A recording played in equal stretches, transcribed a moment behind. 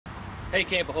Hey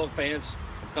Campoholic fans,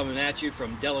 I'm coming at you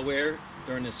from Delaware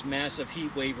during this massive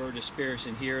heat wave we're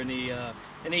experiencing here in the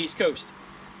East Coast.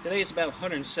 Today it's about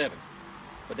 107,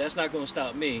 but that's not going to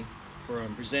stop me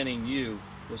from presenting you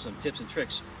with some tips and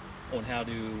tricks on how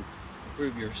to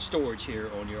improve your storage here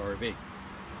on your RV.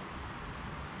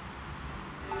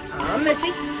 I'm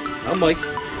Missy. I'm Mike.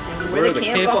 And we're the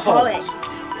Campoholics.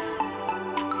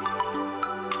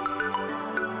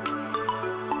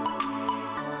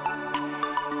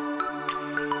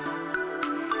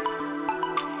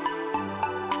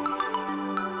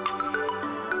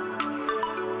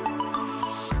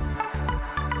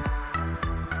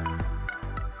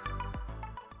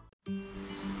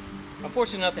 I'm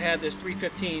fortunate enough to have this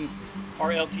 315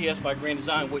 RLTS by Grand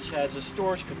Design, which has a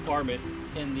storage compartment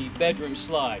in the bedroom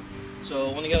slide. So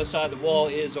on the other side of the wall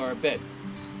is our bed.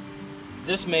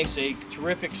 This makes a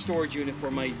terrific storage unit for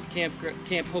my camp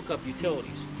hookup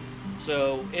utilities.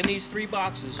 So in these three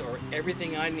boxes are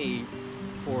everything I need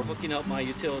for hooking up my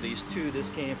utilities to this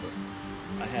camper.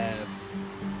 I have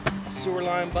a sewer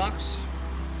line box,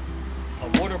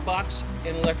 a water box,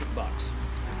 and an electric box.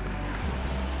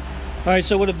 Alright,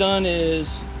 so what I've done is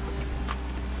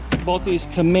bought these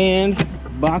command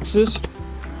boxes.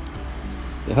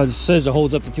 It says it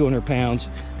holds up to 200 pounds.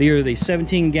 They are the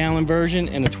 17-gallon version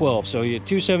and a 12. So you have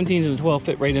two 17s and a 12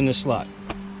 fit right in this slot.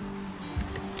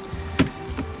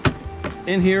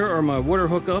 In here are my water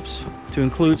hookups to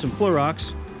include some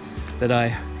Clorox that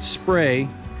I spray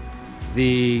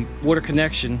the water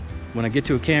connection when I get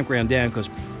to a campground down, because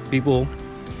people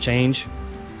change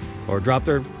or drop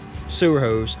their sewer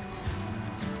hose.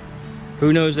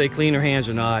 Who knows they clean their hands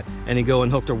or not, and they go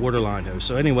and hook their water line hose.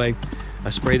 So anyway, I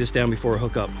spray this down before I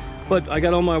hook up. But I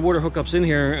got all my water hookups in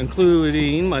here,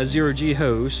 including my 0G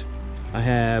hose. I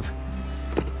have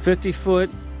 50-foot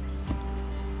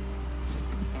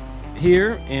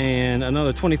here and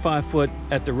another 25-foot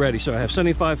at the ready. So I have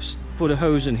 75-foot of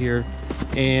hose in here,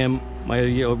 and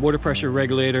my water pressure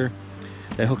regulator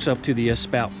that hooks up to the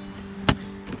spout.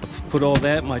 Put all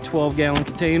that in my 12-gallon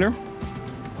container.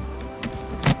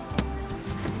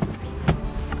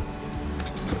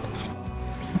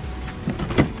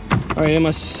 All right, in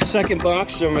my second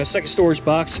box, or my second storage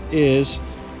box, is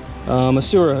a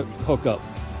sewer hookup.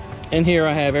 In here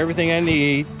I have everything I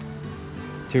need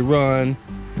to run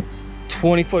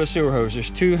 20 foot of sewer hose. There's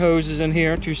two hoses in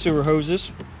here, two sewer hoses,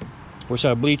 which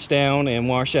I bleach down and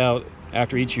wash out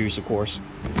after each use, of course.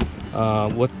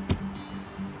 With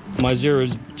my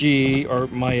 0G, or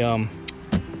my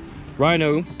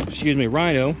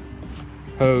Rhino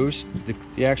hose,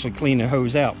 to actually clean the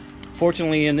hose out.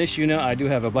 Fortunately, in this unit, I do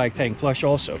have a black tank flush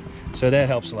also, so that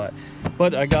helps a lot.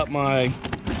 But I got my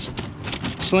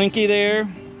slinky there,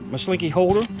 my slinky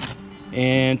holder,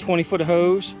 and 20-foot of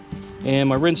hose, and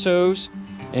my rinse hose,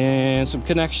 and some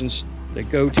connections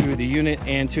that go to the unit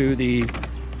and to the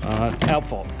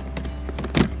outfall.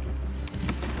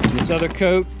 And this other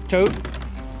tote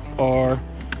are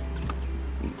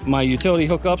my utility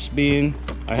hookups, being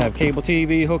I have cable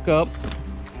TV hookup,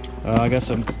 I got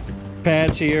some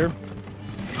pads here,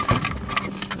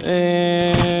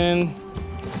 and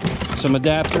some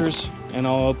adapters, and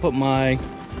I'll put my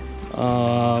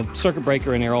circuit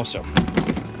breaker in there also.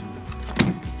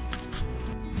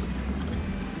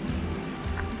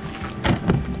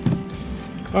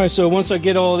 Alright, so once I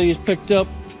get all these picked up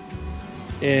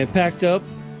and packed up,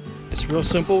 it's real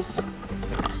simple.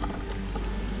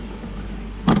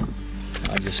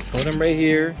 I just put them right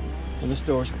here in the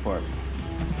storage compartment.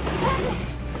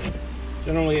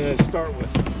 Generally, I start with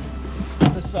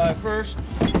this side first,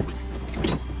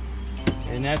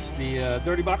 and that's the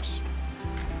dirty box.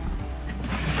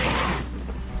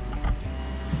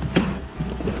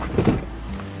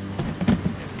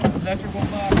 Electrical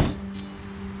box,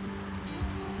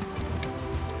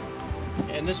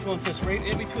 and this one fits right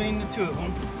in between the two of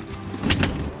them.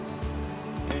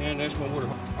 And there's my water.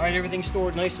 All right, everything's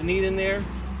stored nice and neat in there.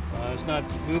 It's not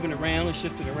moving around and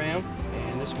shifting around,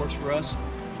 and this works for us.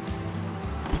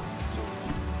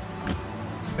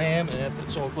 Bam, and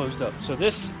it's all closed up. So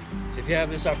this, if you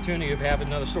have this opportunity of having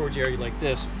another storage area like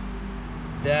this,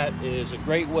 that is a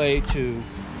great way to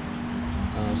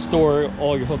store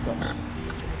all your hookups.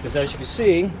 Because as you can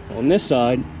see, on this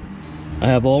side, I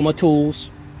have all my tools,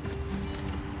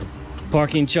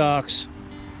 parking chocks.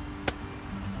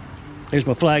 There's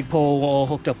my flagpole all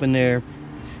hooked up in there.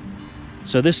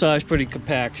 So this side is pretty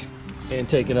compact and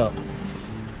taken up.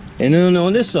 And then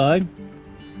on this side,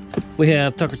 we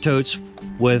have Tucker totes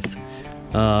with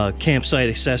campsite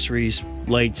accessories,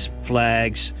 lights,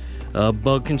 flags,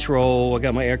 bug control. I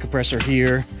got my air compressor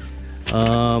here,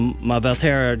 my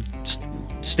Valterra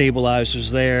stabilizers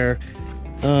there,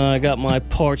 I got my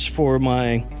parts for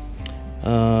my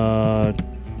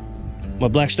my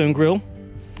Blackstone grill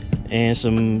and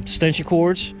some extension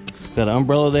cords. Got an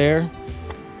umbrella there,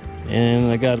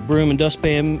 and I got a broom and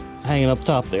dustpan hanging up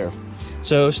top there.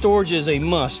 So storage is a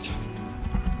must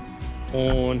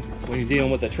when you're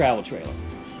dealing with a travel trailer.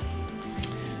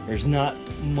 There's not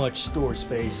much storage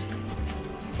space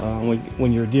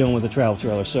when you're dealing with a travel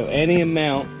trailer. So any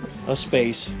amount of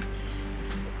space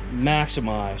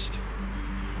maximized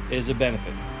is a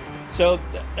benefit. So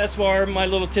that's why my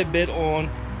little tidbit on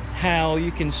how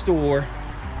you can store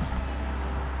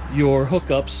your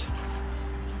hookups.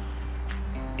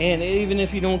 And even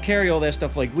if you don't carry all that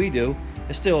stuff like we do,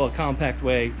 it's still a compact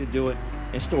way to do it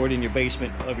and store it in your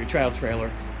basement of your travel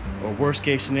trailer, or worst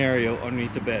case scenario,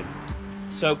 underneath the bed.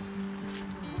 So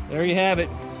there you have it.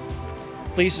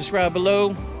 Please subscribe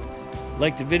below,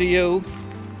 like the video,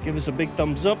 give us a big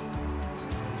thumbs up.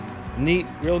 Neat,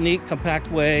 real neat, compact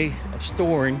way of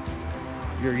storing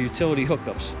your utility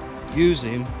hookups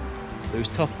using those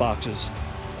tough boxes.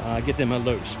 Get them at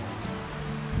Lowe's.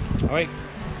 All right,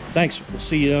 thanks. We'll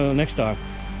see you next time.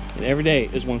 And every day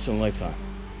is once in a lifetime.